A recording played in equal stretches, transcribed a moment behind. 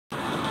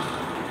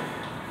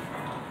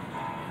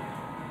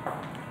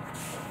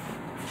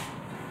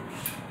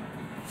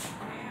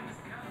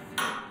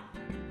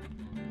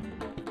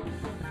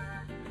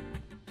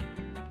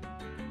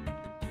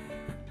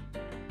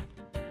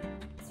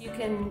You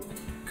can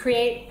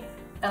create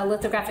a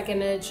lithographic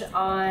image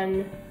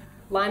on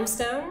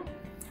limestone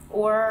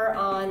or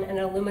on an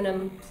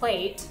aluminum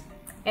plate,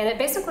 and it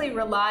basically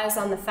relies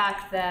on the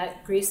fact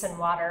that grease and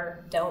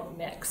water don't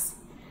mix.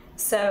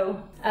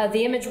 So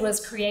the image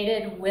was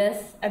created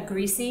with a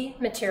greasy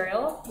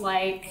material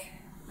like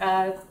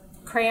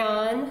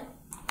crayon,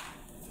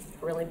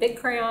 a really big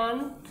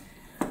crayon,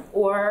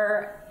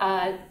 or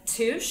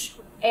touche.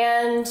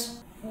 And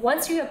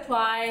once you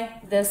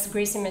apply this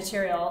greasy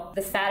material,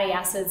 the fatty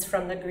acids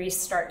from the grease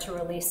start to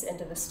release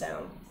into the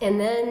stone. And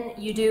then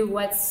you do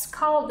what's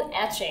called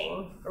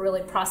etching, or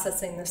really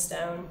processing the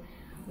stone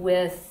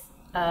with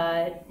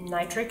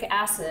nitric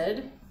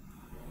acid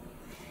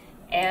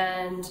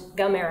and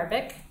gum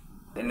arabic.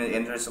 And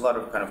there's a lot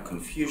of kind of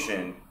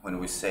confusion when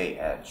we say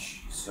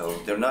etch.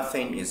 So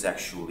nothing is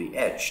actually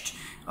etched.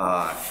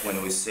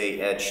 When we say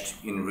etched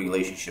in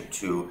relationship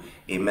to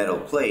a metal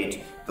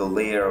plate, the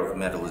layer of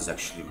metal is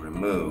actually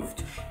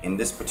removed. In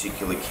this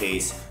particular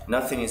case,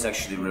 nothing is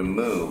actually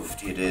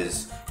removed. It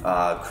is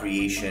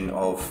creation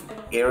of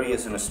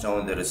areas in a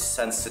stone that is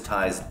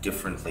sensitized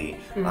differently.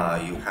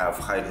 You have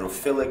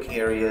hydrophilic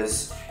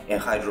areas and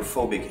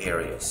hydrophobic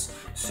areas.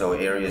 So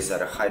areas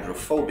that are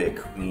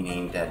hydrophobic,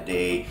 meaning that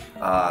they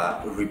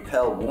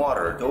repel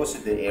water, those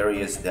are the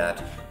areas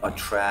that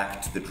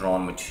attract the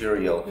drawn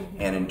material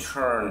and in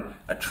turn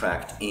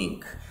attract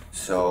ink.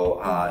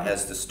 So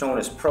as the stone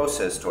is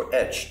processed or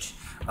etched,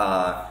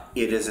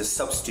 it is a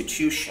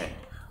substitution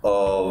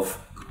of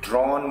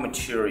drawn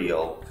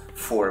material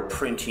for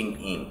printing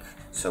ink.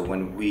 So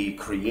when we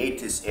create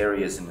these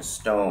areas in the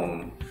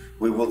stone,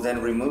 we will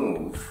then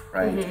remove,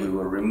 right? We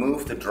will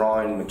remove the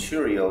drawing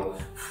material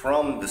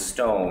from the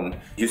stone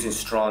using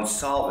strong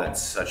solvents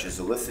such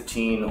as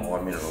lithotrene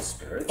or mineral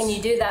spirits. And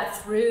you do that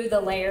through the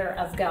layer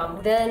of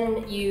gum.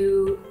 Then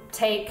you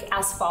take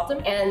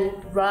asphaltum and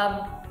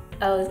rub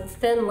a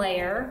thin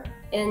layer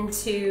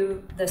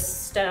into the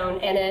stone,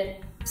 and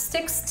it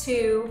sticks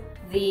to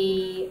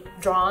the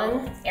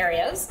drawn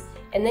areas.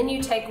 And then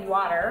you take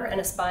water and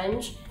a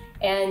sponge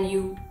and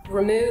you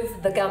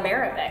remove the gum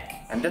arabic.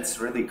 And that's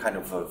really kind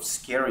of a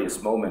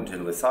scariest moment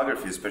in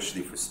lithography,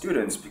 especially for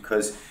students,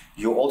 because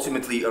you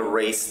ultimately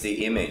erase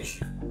the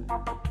image.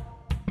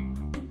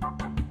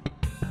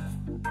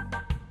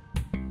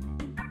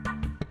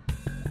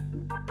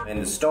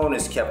 And the stone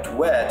is kept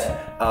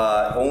wet,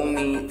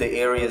 only the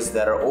areas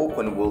that are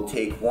open will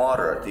take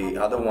water. The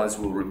other ones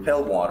will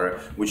repel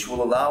water, which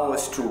will allow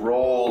us to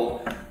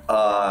roll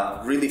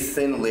a really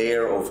thin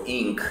layer of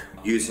ink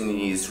using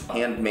these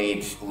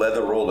handmade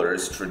leather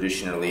rollers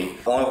traditionally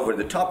over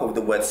the top of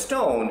the wet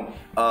stone,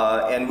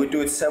 and we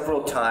do it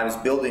several times,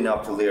 building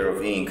up the layer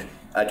of ink,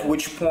 at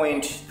which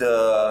point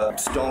the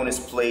stone is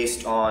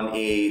placed on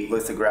a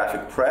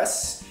lithographic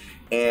press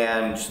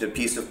and the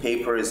piece of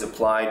paper is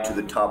applied to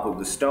the top of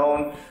the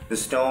stone. The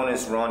stone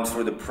is run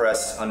through the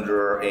press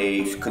under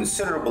a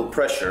considerable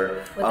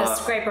pressure. With a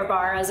scraper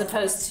bar as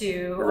opposed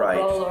to a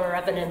roller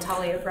of an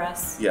intaglio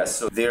press. Yes,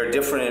 so they're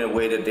different in a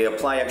way that they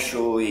apply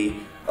actually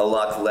a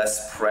lot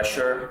less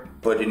pressure,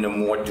 but in a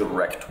more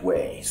direct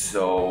way.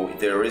 So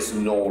there is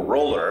no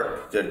roller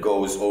that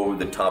goes over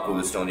the top of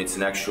the stone. It's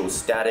an actual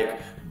static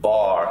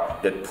bar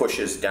that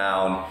pushes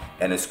down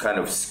and is kind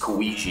of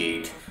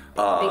squeegeed.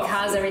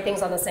 Because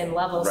everything's on the same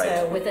level.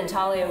 So with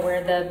intaglio,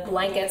 where the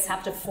blankets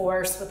have to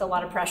force with a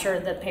lot of pressure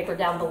the paper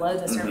down below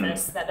the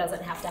surface, that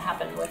doesn't have to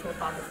happen with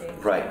lithography.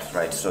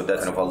 Right. So that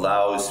kind of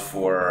allows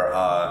for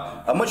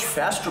a much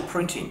faster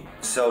printing.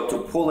 So to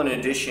pull an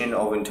edition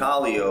of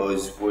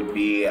intaglios would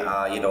be,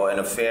 an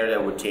affair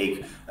that would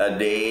take a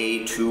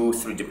day, 2,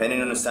 3,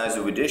 depending on the size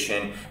of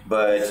edition.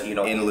 But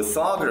in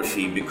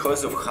lithography,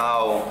 because of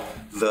how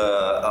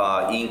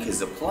the ink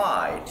is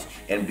applied,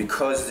 and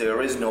because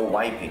there is no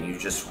wiping, you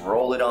just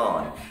roll it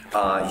on.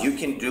 You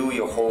can do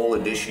your whole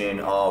edition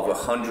of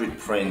 100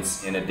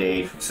 prints in a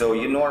day. So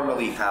you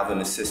normally have an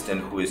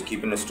assistant who is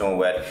keeping the stone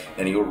wet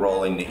and you're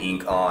rolling the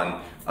ink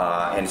on.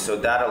 And so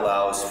that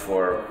allows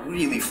for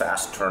really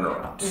fast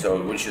turnaround.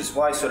 So, which is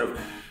why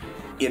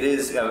it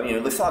is,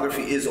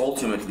 lithography is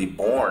ultimately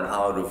born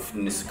out of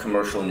this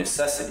commercial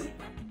necessity.